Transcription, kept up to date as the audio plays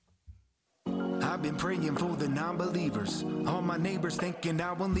I've been praying for the non-believers. All my neighbors thinking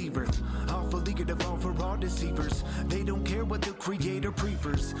I won't leave Earth. Awful eager to fall for all deceivers. They don't care what the Creator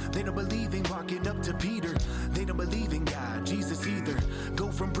prefers. They don't believe in walking up to Peter. They don't believe in God, Jesus either.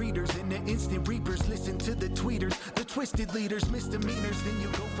 Go from breeders into instant reapers. Listen to the tweeters, the twisted leaders, misdemeanors. Then you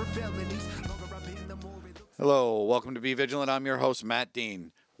go for felonies. Hello, welcome to Be Vigilant. I'm your host, Matt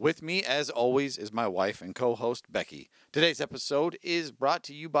Dean. With me, as always, is my wife and co-host, Becky. Today's episode is brought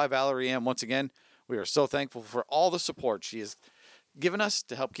to you by Valerie M. Once again, we are so thankful for all the support she has given us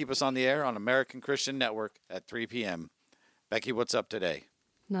to help keep us on the air on American Christian Network at 3 p.m. Becky, what's up today?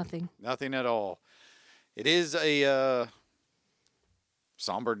 Nothing. Nothing at all. It is a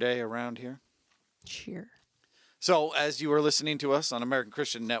somber day around here. Sure. So, as you are listening to us on American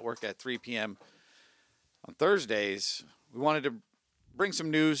Christian Network at 3 p.m. on Thursdays, we wanted to bring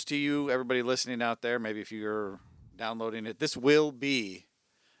some news to you, everybody listening out there. Maybe if you're downloading it, this will be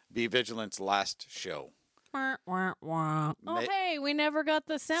Vigilant's last show. Wah, wah, wah. Oh, hey, we never got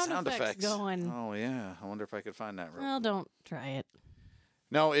the sound effects going. Oh, yeah. I wonder if I could find that. Well, don't try it.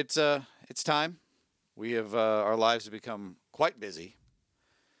 No, it's time. We have our lives have become quite busy,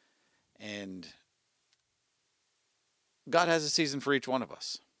 and God has a season for each one of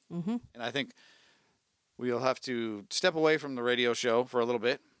us. Mm-hmm. And I think we'll have to step away from the radio show for a little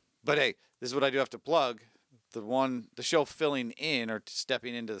bit. But hey, this is what I do have to plug. The show filling in or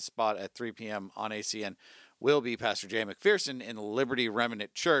stepping into the spot at 3 p.m. on ACN will be Pastor Jay McPherson in Liberty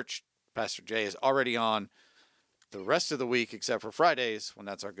Remnant Church. Pastor Jay is already on the rest of the week except for Fridays, when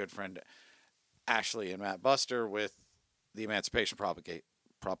that's our good friend Ashley and Matt Buster with the Emancipation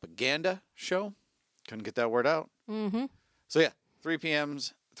Propaganda show. Couldn't get that word out. Mm-hmm. So yeah, 3 p.m.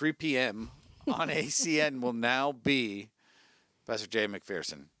 on ACN will now be Pastor Jay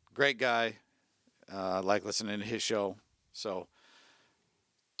McPherson. Great guy. I like listening to his show. So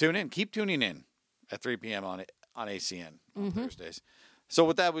tune in. Keep tuning in at 3 p.m. on ACN on Thursdays. So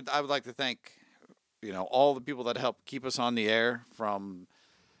with that, I would like to thank, all the people that help keep us on the air, from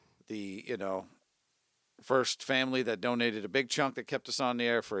the, first family that donated a big chunk that kept us on the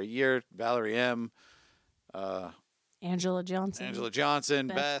air for a year, Valerie M., Angela Johnson,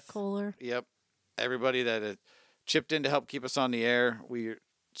 Beth Kohler. Yep. Everybody that chipped in to help keep us on the air. We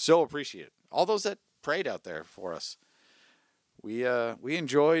so appreciate it. All those that prayed out there for us. We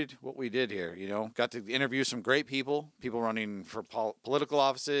enjoyed what we did here, Got to interview some great people running for political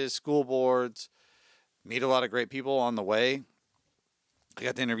offices, school boards, meet a lot of great people on the way. I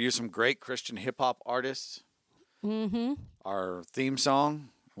got to interview some great Christian hip-hop artists. Mm-hmm. Our theme song,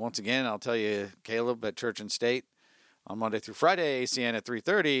 once again, I'll tell you, Caleb at Church and State, on Monday through Friday, ACN at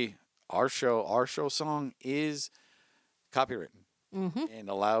 3:30, our show song is copywritten and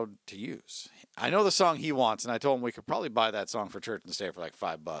allowed to use. I know the song he wants, and I told him we could probably buy that song for Church and State for like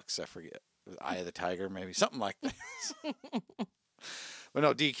 $5. I forget. Eye of the Tiger, maybe. Something like that. But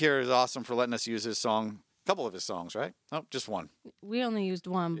no, D. Cure is awesome for letting us use his song. A couple of his songs, right? Oh, just one. We only used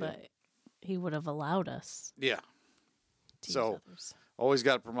one, but he would have allowed us. Yeah. To So, use others. always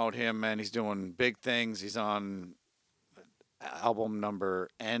got to promote him, man. He's doing big things. He's on album number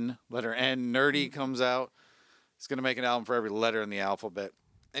N, letter N. Nerdy comes out. He's going to make an album for every letter in the alphabet.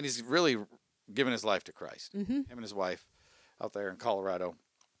 And he's really given his life to Christ. Mm-hmm. Him and his wife out there in Colorado.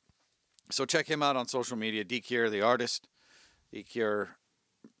 So check him out on social media. D. Cure, the artist.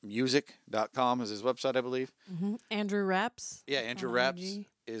 DCuremusic.com is his website, I believe. Mm-hmm. Andrew Raps. Yeah, Andrew Raps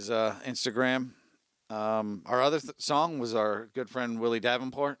is Instagram. Our other song was our good friend Willie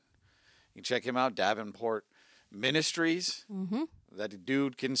Davenport. You can check him out, Davenport Ministries. Mm-hmm. That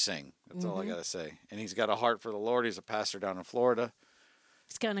dude can sing. That's all I got to say. And he's got a heart for the Lord. He's a pastor down in Florida.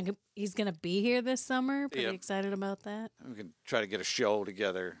 He's gonna be here this summer. Pretty excited about that. We can try to get a show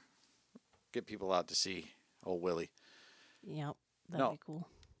together, get people out to see old Willie. Yep, that'd be cool.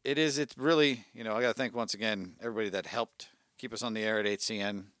 It's really, I got to thank once again everybody that helped keep us on the air at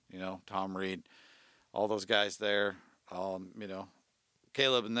HCN, Tom Reed, all those guys there,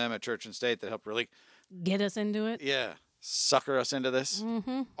 Caleb and them at Church and State that helped really get us into it. Yeah. Sucker us into this.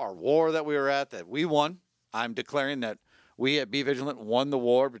 Mm-hmm. Our war that we were at, that we won. I'm declaring that we at Be Vigilant won the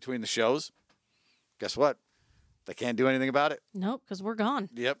war between the shows. Guess what? They can't do anything about it. Nope, because we're gone.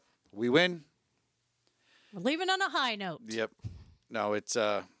 Yep. We win. We're leaving on a high note. Yep. No, it's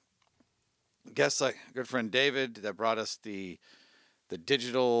guess like good friend David that brought us the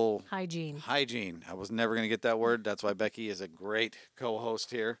digital hygiene. I was never going to get that word. That's why Becky is a great co-host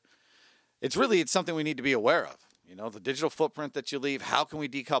here. It's something we need to be aware of. The digital footprint that you leave. How can we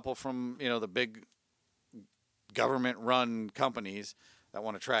decouple from, the big government-run companies that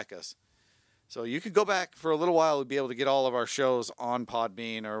want to track us? So you could go back for a little while and be able to get all of our shows on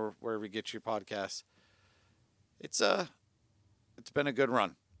Podbean or wherever you get your podcasts. It's been a good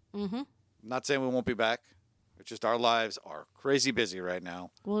run. Mm-hmm. I'm not saying we won't be back. It's just our lives are crazy busy right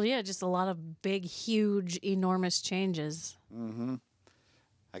now. Well, yeah, just a lot of big, huge, enormous changes. Mm-hmm.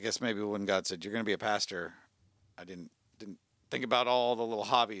 I guess maybe when God said, you're going to be a pastor, I didn't think about all the little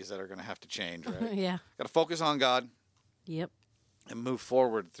hobbies that are going to have to change, right? Yeah. Got to focus on God. Yep. And move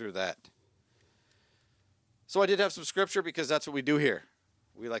forward through that. So I did have some scripture because that's what we do here.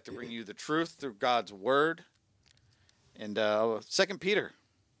 We like to bring you the truth through God's word. And 2 Peter,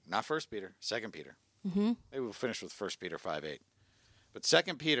 not 1 Peter, 2 Peter. Mm-hmm. Maybe we'll finish with 1 Peter 5:8. But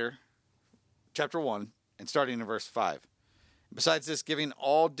 2 Peter, chapter 1, and starting in verse 5. Besides this, giving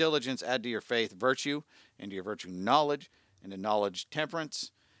all diligence, add to your faith virtue, and to your virtue knowledge, and to knowledge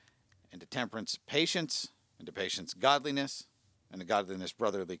temperance, and to temperance patience, and to patience godliness, and to godliness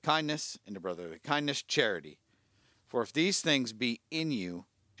brotherly kindness, and to brotherly kindness charity. For if these things be in you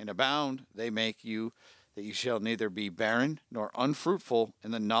and abound, they make you that you shall neither be barren nor unfruitful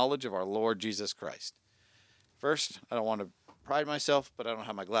in the knowledge of our Lord Jesus Christ. First, I don't want to pride myself, but I don't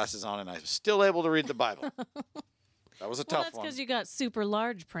have my glasses on, and I'm still able to read the Bible. That was a tough one. That's because you got super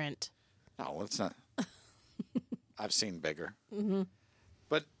large print. No, it's not. I've seen bigger. Mm-hmm.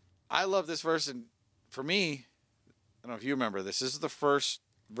 But I love this verse, and for me, I don't know if you remember this. This is the first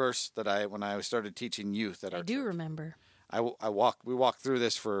verse that when I started teaching youth at our I do church. remember. We walked through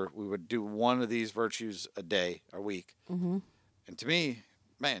this we would do one of these virtues a week. Mm-hmm. And to me,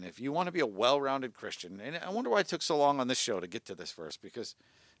 man, if you want to be a well-rounded Christian, and I wonder why it took so long on this show to get to this verse, because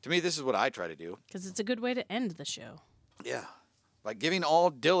to me, this is what I try to do. Because it's a good way to end the show. Yeah. By giving all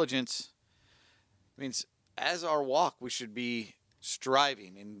diligence means as our walk, we should be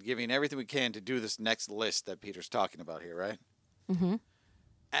striving and giving everything we can to do this next list that Peter's talking about here, right? Mm-hmm.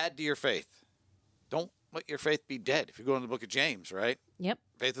 Add to your faith. Don't let your faith be dead. If you go in the book of James, right? Yep.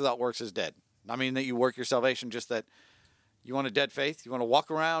 Faith without works is dead. I mean that you work your salvation, just that you want a dead faith. You want to walk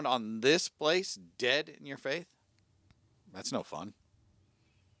around on this place dead in your faith? That's no fun.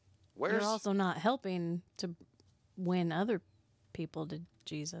 You're also not helping to win other people to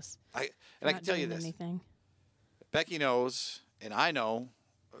Jesus. I can tell you this. Anything. Becky knows, and I know.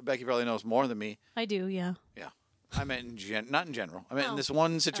 Becky probably knows more than me. I do, yeah. Yeah. I meant not in general. I meant in this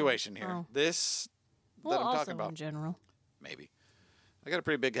one situation here. Oh. This that I'm talking about. In general. Maybe. I got a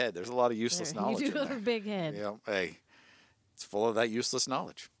pretty big head. There's a lot of useless knowledge. You do in have there. a big head. Yeah. Hey, it's full of that useless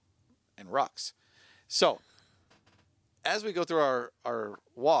knowledge and rocks. So, as we go through our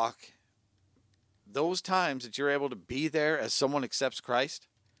walk, those times that you're able to be there as someone accepts Christ,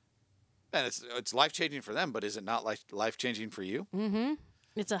 and it's life-changing for them, but is it not life-changing for you? Mm-hmm.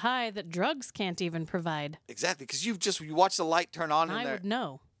 It's a high that drugs can't even provide. Exactly, because you watch the light turn on in there. I would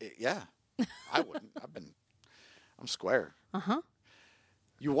know. Yeah, I wouldn't. I'm square. Uh-huh.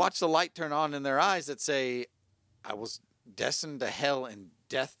 You watch the light turn on in their eyes that say, I was destined to hell and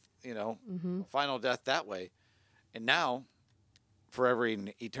death, final death that way. And now, forever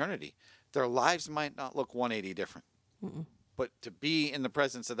in eternity. Their lives might not look 180 different. Mm-mm. But to be in the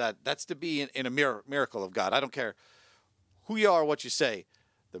presence of that's to be in a miracle of God. I don't care who you are or what you say.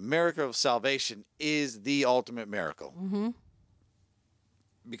 The miracle of salvation is the ultimate miracle. Mm-hmm.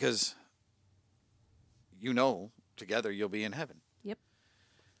 Because together you'll be in heaven. Yep.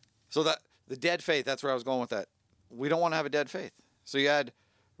 So that the dead faith, that's where I was going with that. We don't want to have a dead faith. So you add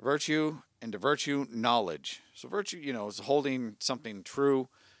virtue, and to virtue, knowledge. So virtue, is holding something true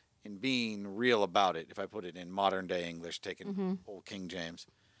and being real about it, if I put it in modern day English, taking old King James.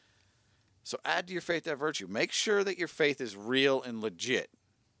 So add to your faith that virtue. Make sure that your faith is real and legit,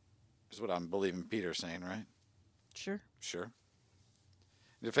 is what I'm believing Peter's saying, right? Sure.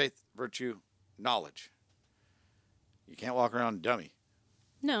 Your faith, virtue, knowledge. You can't walk around dummy.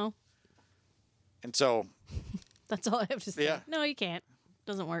 No. And so... That's all I have to say. Yeah. No, you can't.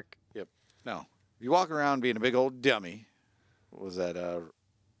 Doesn't work. Yep. No. If you walk around being a big old dummy, what was that,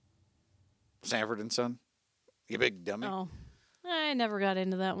 Sanford and Son? You big dummy? Oh, I never got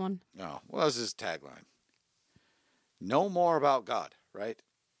into that one. No. Well, that's his tagline. Know more about God, right?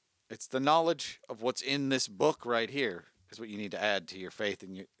 It's the knowledge of what's in this book right here is what you need to add to your faith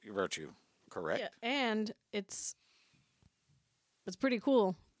and your virtue, correct? Yeah, and it's pretty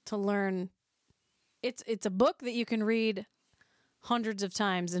cool to learn. It's a book that you can read hundreds of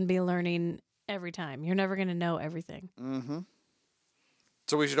times and be learning every time. You're never going to know everything. Mm-hmm.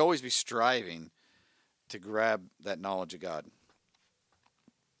 So we should always be striving to grab that knowledge of God.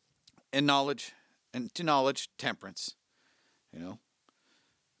 And to knowledge, temperance.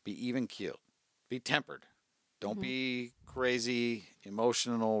 Be even keeled. Be tempered. Don't be crazy,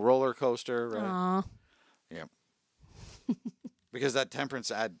 emotional roller coaster, right? Aw. Yeah. Because that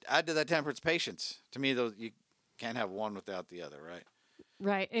temperance, add to that temperance patience. To me, though, you can't have one without the other, right?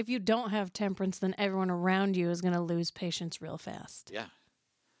 Right. If you don't have temperance, then everyone around you is going to lose patience real fast. Yeah.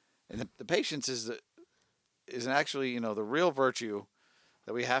 And the patience is actually, the real virtue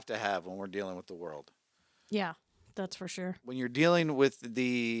that we have to have when we're dealing with the world. Yeah, that's for sure. When you're dealing with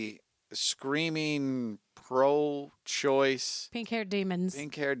the screaming pro-choice Pink-haired demons.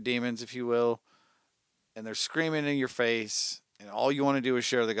 pink-haired demons, if you will, and they're screaming in your face, and all you want to do is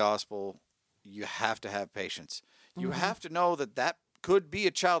share the gospel, you have to have patience. You have to know that could be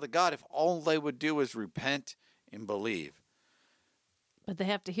a child of God if all they would do is repent and believe. But they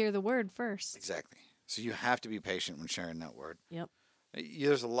have to hear the word first. Exactly. So you have to be patient when sharing that word. Yep.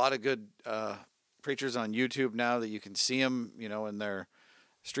 There's a lot of good preachers on YouTube now that you can see them, in their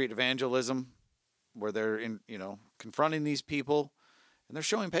street evangelism, where they're confronting these people, and they're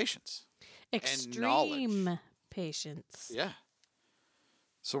showing patience. Extreme patience. Yeah.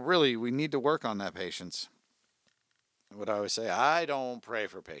 So really, we need to work on that patience. What I always say, I don't pray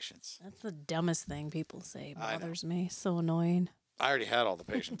for patience. That's the dumbest thing people say. I know. Bothers me. So annoying. I already had all the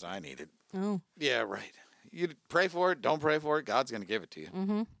patience I needed. Oh. Yeah, right. You pray for it, don't pray for it, God's going to give it to you.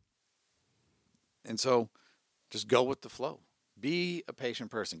 Mm-hmm. And so just go with the flow. Be a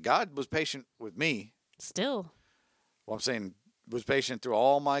patient person. God was patient with me. Still. Well, I'm saying was patient through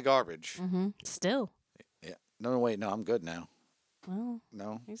all my garbage. Mm-hmm. Still. Yeah. No, wait, no, I'm good now. Well,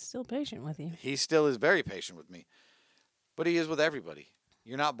 No. he's still patient with you. He still is very patient with me. But he is with everybody.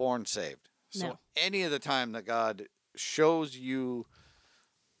 You're not born saved. So No. any of the time that God shows you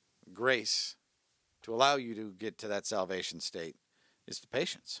grace to allow you to get to that salvation state is the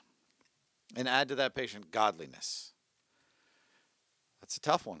patience. And add to that patience godliness. That's a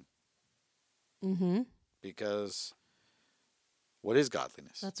tough one. Mm-hmm. Because what is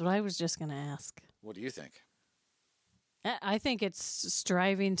godliness? That's what I was just going to ask. What do you think? I think it's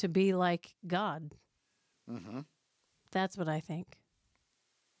striving to be like God. Mm-hmm. That's what I think.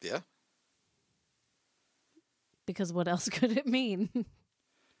 Yeah. Because what else could it mean? And,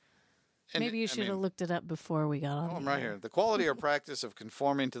 Maybe you should have looked it up before we got on. Oh, I'm the right air. here. The quality or practice of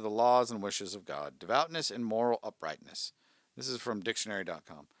conforming to the laws and wishes of God. Devoutness and moral uprightness. This is from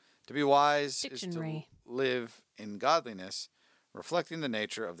dictionary.com. To be wise Dictionary. is to live in godliness, reflecting the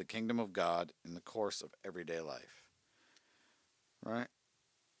nature of the kingdom of God in the course of everyday life. Right?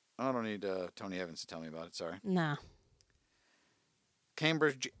 I don't need Tony Evans to tell me about it. Sorry. Nah.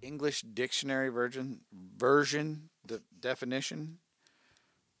 Cambridge English Dictionary version, the definition.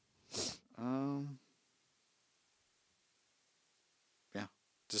 Yeah,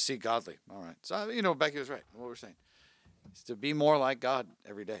 to see godly. All right. So, Becky was right. What we're saying is to be more like God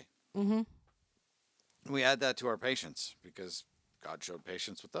every day. Mm-hmm. We add that to our patience because God showed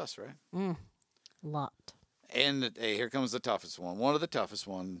patience with us, right? Lot. And hey, here comes the toughest one. One of the toughest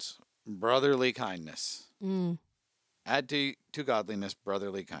ones, brotherly kindness. Add to godliness,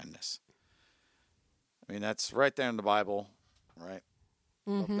 brotherly kindness. I mean, that's right there in the Bible, right?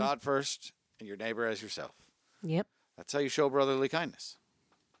 Love God first and your neighbor as yourself. Yep. That's how you show brotherly kindness.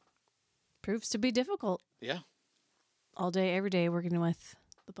 Proves to be difficult. Yeah. All day, every day, working with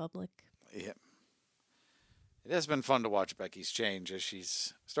the public. Yeah. It has been fun to watch Becky's change as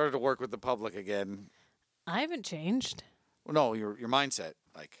she's started to work with the public again. I haven't changed. Well, no, your mindset,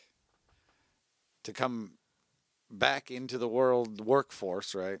 like to come back into the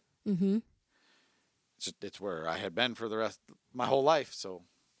workforce, right? Mm-hmm. It's where I had been for the rest of my whole life. So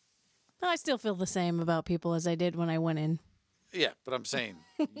I still feel the same about people as I did when I went in. yeah, but I'm saying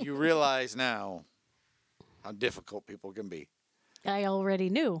you realize now how difficult people can be. I already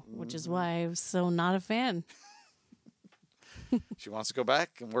knew, which is why I was so not a fan. She wants to go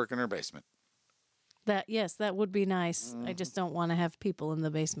back and work in her basement. Yes, that would be nice. I just don't want to have people in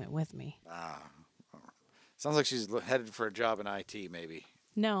the basement with me. Sounds like she's headed for a job in IT, maybe.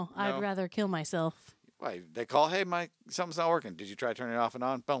 No, I'd rather kill myself. Why? They call, hey, something's not working. Did you try turning it off and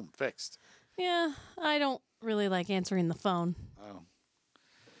on? Boom, fixed. Yeah, I don't really like answering the phone. Oh.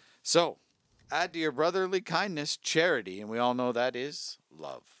 So, add to your brotherly kindness charity, and we all know that is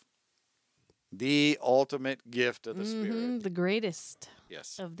love. The ultimate gift of the Spirit. The greatest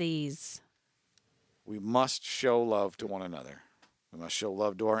Yes. of these. We must show love to one another. We must show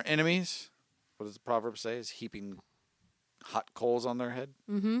love to our enemies. What does the proverb say? Is heaping hot coals on their head?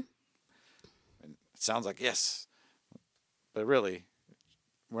 Mm-hmm. And it sounds like yes. But really,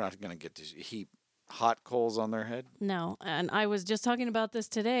 we're not going to get to heap hot coals on their head. No, and I was just talking about this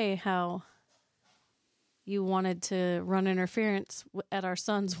today, how you wanted to run interference at our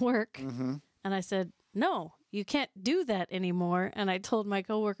son's work. Mm-hmm. And I said, no, You can't do that anymore. And I told my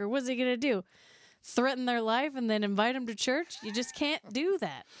coworker, what's he going to do? Threaten their life and then invite them to church? You just can't do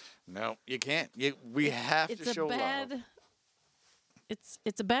that. No, you can't. We have to show love.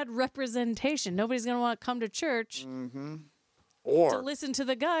 It's a bad representation. Nobody's going to want to come to church to Or listen to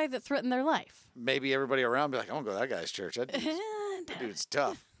the guy that threatened their life. maybe everybody around be like, I want to go to that guy's church. That dude's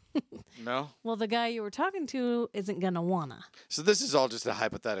tough. No? Well, the guy you were talking to isn't going to wanna. So this is all just a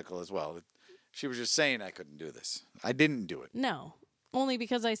hypothetical as well. She was just saying I couldn't do this. I didn't do it. No. Only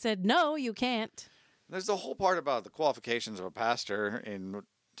because I said, no, you can't. There's the whole part about the qualifications of a pastor in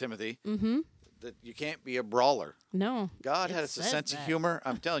Timothy. That you can't be a brawler. No. God has a sense of humor.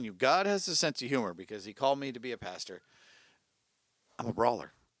 I'm telling you, God has a sense of humor because he called me to be a pastor. I'm a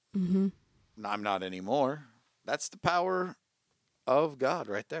brawler. No, I'm not anymore. That's the power of God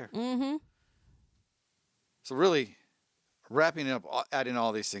right there. So really, wrapping it up, adding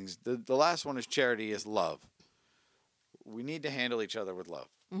all these things, the last one is charity is love. We need to handle each other with love.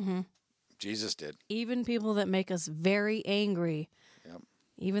 Jesus did. Even people that make us very angry. Yep.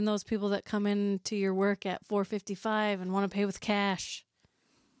 Even those people that come into your work at 4:55 and want to pay with cash.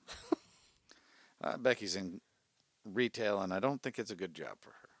 Becky's in retail, and I don't think it's a good job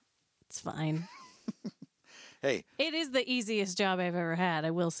for her. It's fine. Hey. It is the easiest job I've ever had,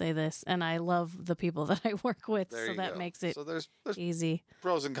 I will say this. And I love the people that I work with, so that makes it there's easy.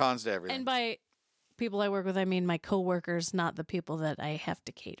 Pros and cons to everything. And by people I work with, I mean my coworkers, not the people that I have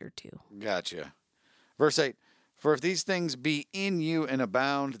to cater to. Gotcha. Verse 8. For if these things be in you and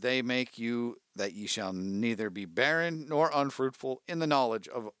abound, they make you that ye shall neither be barren nor unfruitful in the knowledge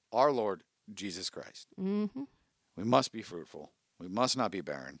of our Lord Jesus Christ. We must be fruitful. We must not be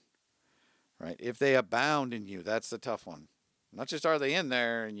barren. Right? If they abound in you, that's the tough one. Not just are they in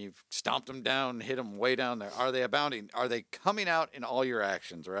there and you've stomped them down, hit them way down there. Are they abounding? Are they coming out in all your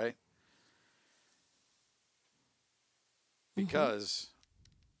actions, right? Because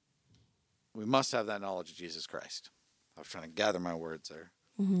we must have that knowledge of Jesus Christ. I was trying to gather my words there.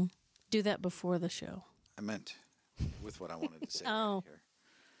 Do that before the show. I meant with what I wanted to say Oh. right here.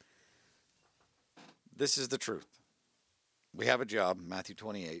 This is the truth. We have a job, Matthew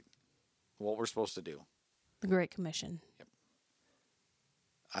 28, what we're supposed to do. The Great Commission. Yep.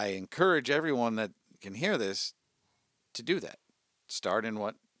 I encourage everyone that can hear this to do that. Start in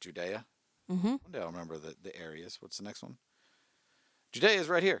what? Judea? One day I'll remember the areas. What's the next one? Judea is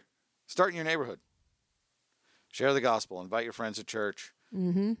right here. Start in your neighborhood. Share the gospel. Invite your friends to church.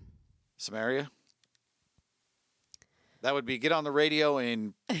 Samaria. That would be get on the radio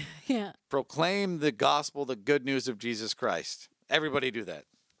and proclaim the gospel, the good news of Jesus Christ. Everybody do that.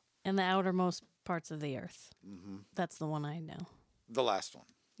 And the outermost parts of the earth. That's the one I know. The last one.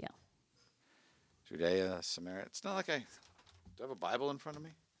 Yeah. Judea, Samaria. It's not like do I have a Bible in front of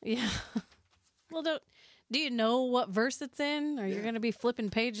me? Yeah. Well, do you know what verse it's in? Or you're going to be flipping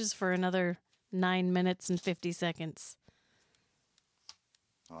pages for another 9 minutes and 50 seconds.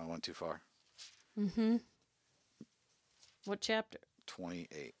 Oh, I went too far. What chapter?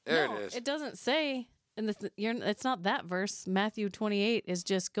 28. There No, it is. It doesn't say. And it's not that verse. Matthew 28 is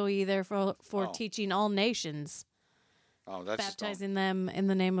just go ye therefore teaching all nations. Oh, that's baptizing them in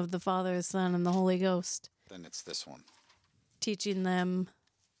the name of the Father, the Son, and the Holy Ghost. Then it's this one. Teaching them.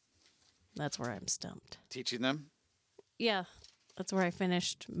 That's where I'm stumped. Teaching them? Yeah, that's where I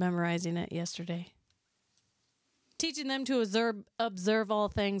finished memorizing it yesterday. Teaching them to observe all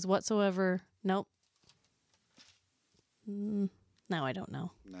things whatsoever. Nope. Now I don't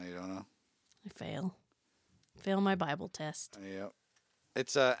know. No, you don't know? I fail. Fail my Bible test. Yep.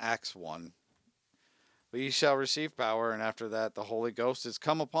 It's Acts 1. But ye shall receive power, and after that the Holy Ghost is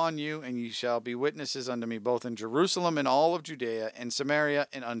come upon you, and ye shall be witnesses unto me both in Jerusalem and all of Judea and Samaria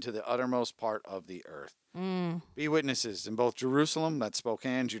and unto the uttermost part of the earth. Be witnesses in both Jerusalem, that's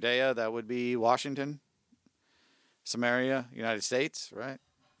Spokane, Judea, that would be Washington, Samaria, United States, right?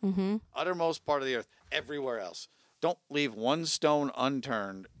 Uttermost part of the earth, everywhere else. Don't leave one stone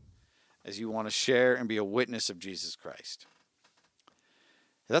unturned as you want to share and be a witness of Jesus Christ.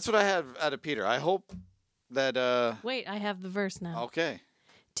 That's what I have out of Peter. I hope that... Wait, I have the verse now. Okay.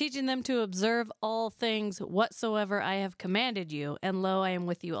 Teaching them to observe all things whatsoever I have commanded you, and lo, I am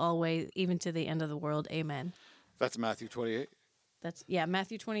with you always, even to the end of the world. Amen. That's Matthew 28.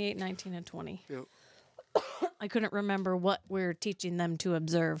 Matthew 28, 19, and 20. Yep. I couldn't remember what we're teaching them to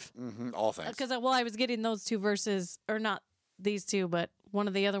observe. All things. Because, I was getting those two verses, or not these two, but one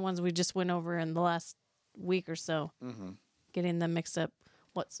of the other ones we just went over in the last week or so. Getting them mixed up.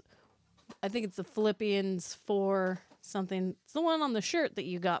 I think it's the Philippians 4 something. It's the one on the shirt that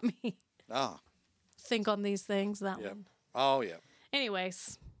you got me. Ah. Think on these things, that one. Oh, yeah.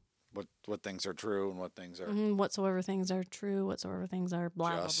 Anyways, what things are true and what things are Whatsoever things are true, whatsoever things are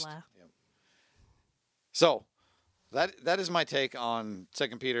blah, just. blah, blah. Yep. So that is my take on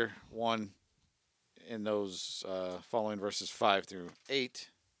 2 Peter 1 in those following verses 5 through 8.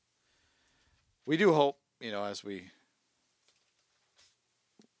 We do hope, as we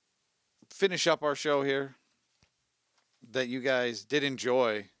finish up our show here, that you guys did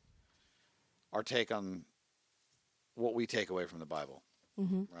enjoy our take on what we take away from the Bible,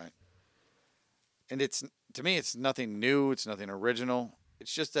 right? And to me, it's nothing new. It's nothing original.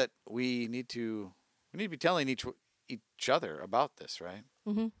 It's just that we need to be telling each other about this, right?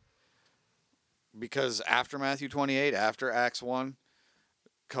 Mm-hmm. Because after Matthew 28, after Acts 1,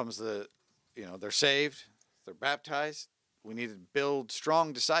 comes they're saved, they're baptized. We need to build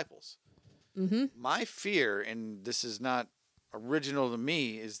strong disciples. Mm-hmm. My fear, and this is not original to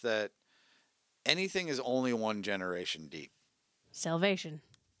me, is that anything is only one generation deep. Salvation.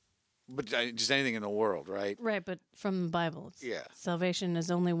 But just anything in the world, right? Right, but from the Bible. Salvation is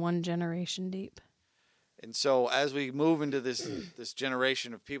only one generation deep. And so as we move into this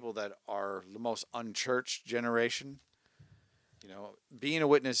generation of people that are the most unchurched generation, being a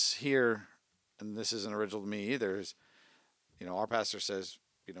witness here, and this isn't original to me either, is, our pastor says,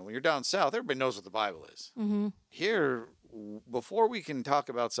 when you're down south, everybody knows what the Bible is. Mm-hmm. Here, before we can talk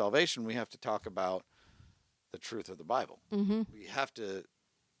about salvation, we have to talk about the truth of the Bible. Mm-hmm. We have to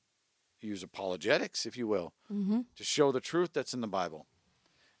use apologetics, if you will, to show the truth that's in the Bible.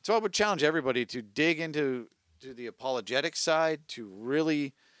 So I would challenge everybody to dig into the apologetic side, to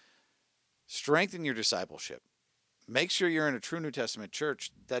really strengthen your discipleship. Make sure you're in a true New Testament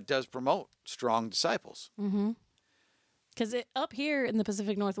church that does promote strong disciples. Because up here in the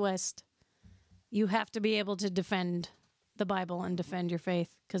Pacific Northwest, you have to be able to defend the Bible and defend your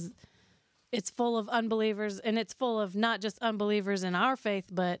faith, because it's full of unbelievers, and it's full of not just unbelievers in our faith,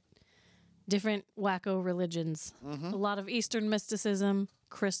 but different wacko religions. A lot of Eastern mysticism,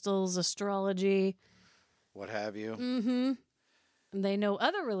 crystals, astrology. What have you. And they know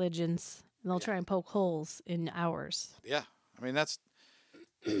other religions, and they'll try and poke holes in ours. Yeah. I mean, that's...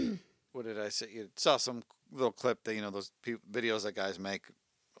 what did I say? You saw some little clip that, those videos that guys make.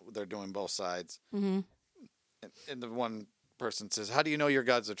 They're doing both sides. And the one person says, how do you know your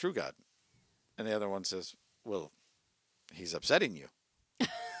God's a true God? And the other one says, well, he's upsetting you.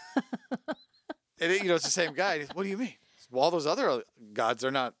 And it's the same guy. What do you mean? Well, all those other gods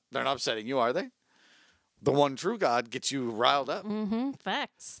they're not upsetting you, are they? The one true God gets you riled up.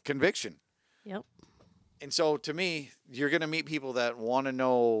 Facts. Conviction. Yep. And so to me, you're going to meet people that want to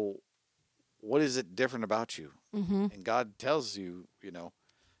know, what is it different about you? And God tells you,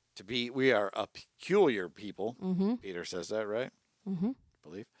 we are a peculiar people. Peter says that, right? I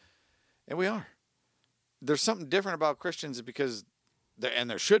believe. And we are. There's something different about Christians because,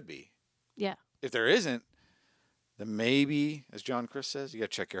 there should be. Yeah. If there isn't, then maybe, as John Chris says, you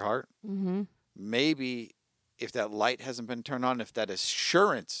got to check your heart. Maybe if that light hasn't been turned on, if that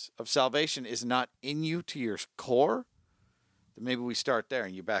assurance of salvation is not in you to your core, then maybe we start there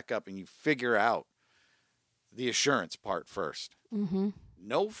and you back up and you figure out the assurance part first.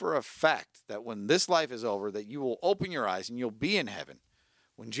 Know for a fact that when this life is over, that you will open your eyes and you'll be in heaven.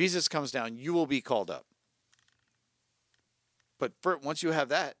 When Jesus comes down, you will be called up. But once you have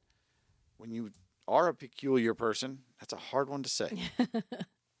that, when you are a peculiar person, that's a hard one to say.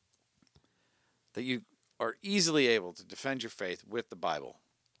 That you are easily able to defend your faith with the Bible.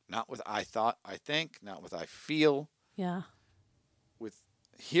 Not with I thought, I think, not with I feel. Yeah.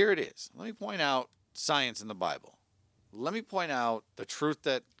 Here it is. Let me point out science in the Bible. Let me point out the truth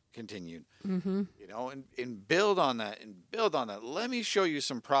that continued. And build on that Let me show you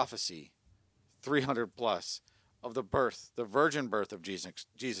some prophecy, 300 plus, of the virgin birth of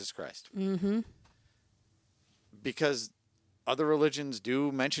Jesus Christ. Because other religions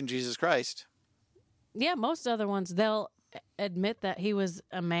do mention Jesus Christ. Yeah, most other ones, they'll admit that he was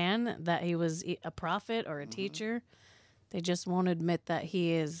a man, that he was a prophet or a teacher. They just won't admit that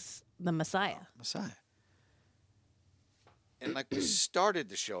he is the Messiah. And like we started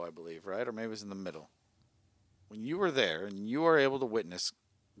the show, I believe, right? Or maybe it was in the middle. When you were there and you were able to witness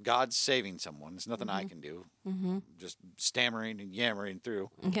God saving someone, there's nothing I can do. Just stammering and yammering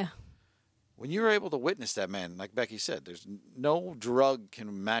through. Yeah. When you were able to witness that, man, like Becky said, there's no drug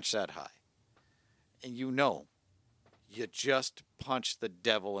can match that high. And you just punched the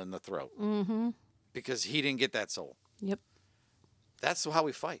devil in the throat. Because he didn't get that soul. Yep. That's how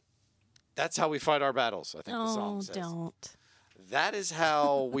we fight. That's how we fight our battles, I think the song says. Don't. That is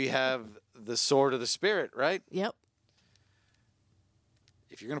how we have the sword of the Spirit, right? Yep.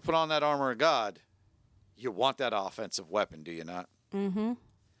 If you're going to put on that armor of God, you want that offensive weapon, do you not?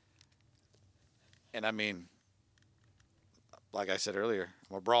 And I mean, like I said earlier,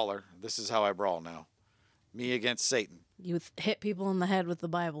 I'm a brawler. This is how I brawl now. Me against Satan. You hit people in the head with the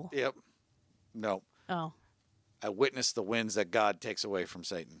Bible. Yep. No. Oh. I witnessed the wins that God takes away from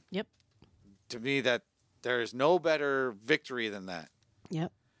Satan. Yep. To me, that there is no better victory than that.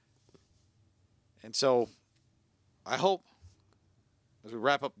 Yep. And so I hope, as we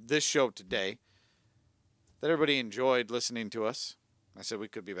wrap up this show today, that everybody enjoyed listening to us. I said we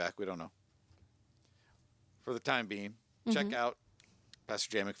could be back. We don't know. For the time being, check out Pastor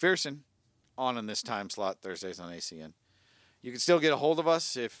Jay McPherson on in this time slot, Thursdays on ACN. You can still get a hold of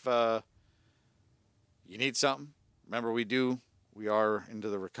us if you need something. Remember, we are into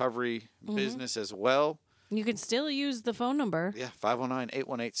the recovery business as well. You can still use the phone number. Yeah,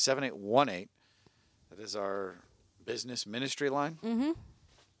 509-818-7818. That is our business ministry line. Mm-hmm.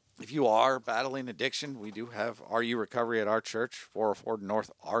 If you are battling addiction, we do have RU Recovery at our church, 404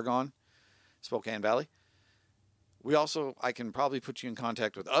 North Argonne, Spokane Valley. I can probably put you in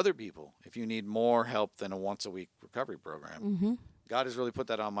contact with other people if you need more help than a once-a-week recovery program. Mm-hmm. God has really put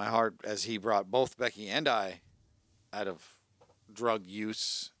that on my heart as he brought both Becky and I out of drug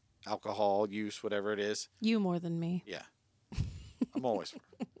use, alcohol use, whatever it is. You more than me. Yeah. I'm always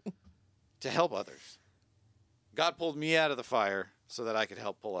to help others. God pulled me out of the fire so that I could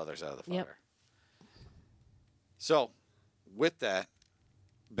help pull others out of the fire. Yep. So, with that,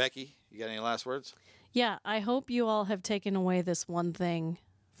 Becky, you got any last words? Yeah, I hope you all have taken away this one thing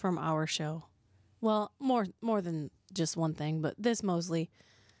from our show. Well, more than just one thing, but this mostly.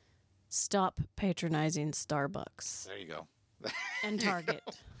 Stop patronizing Starbucks. There you go. And Target.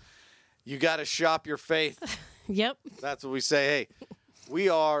 You got to shop your faith. Yep. That's what we say. Hey, we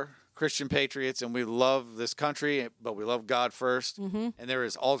are Christian patriots, and we love this country, but we love God first. Mm-hmm. And there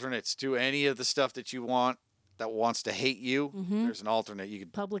is alternates to any of the stuff that you want that wants to hate you. Mm-hmm. There's an alternate. You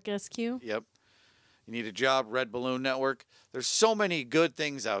could Public SQ. Yep. You need a job, Red Balloon Network. There's so many good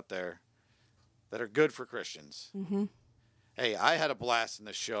things out there that are good for Christians. Mm-hmm. Hey, I had a blast in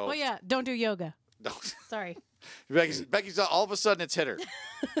this show. Oh, yeah. Don't do yoga. Don't. Sorry. Becky's all of a sudden it's hit her.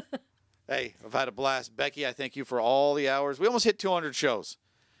 Hey, I've had a blast. Becky, I thank you for all the hours. We almost hit 200 shows.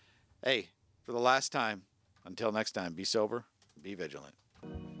 Hey, for the last time, until next time, be sober, be vigilant.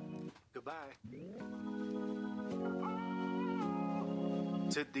 Goodbye.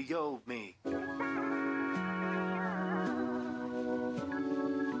 To the old me.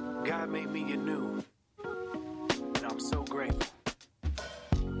 God made me anew, and I'm so grateful.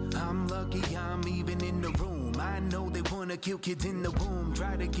 I'm lucky I'm even in the room. I know they wanna kill kids in the womb.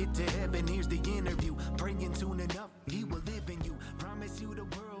 Try to get to heaven, here's the interview. Praying soon enough.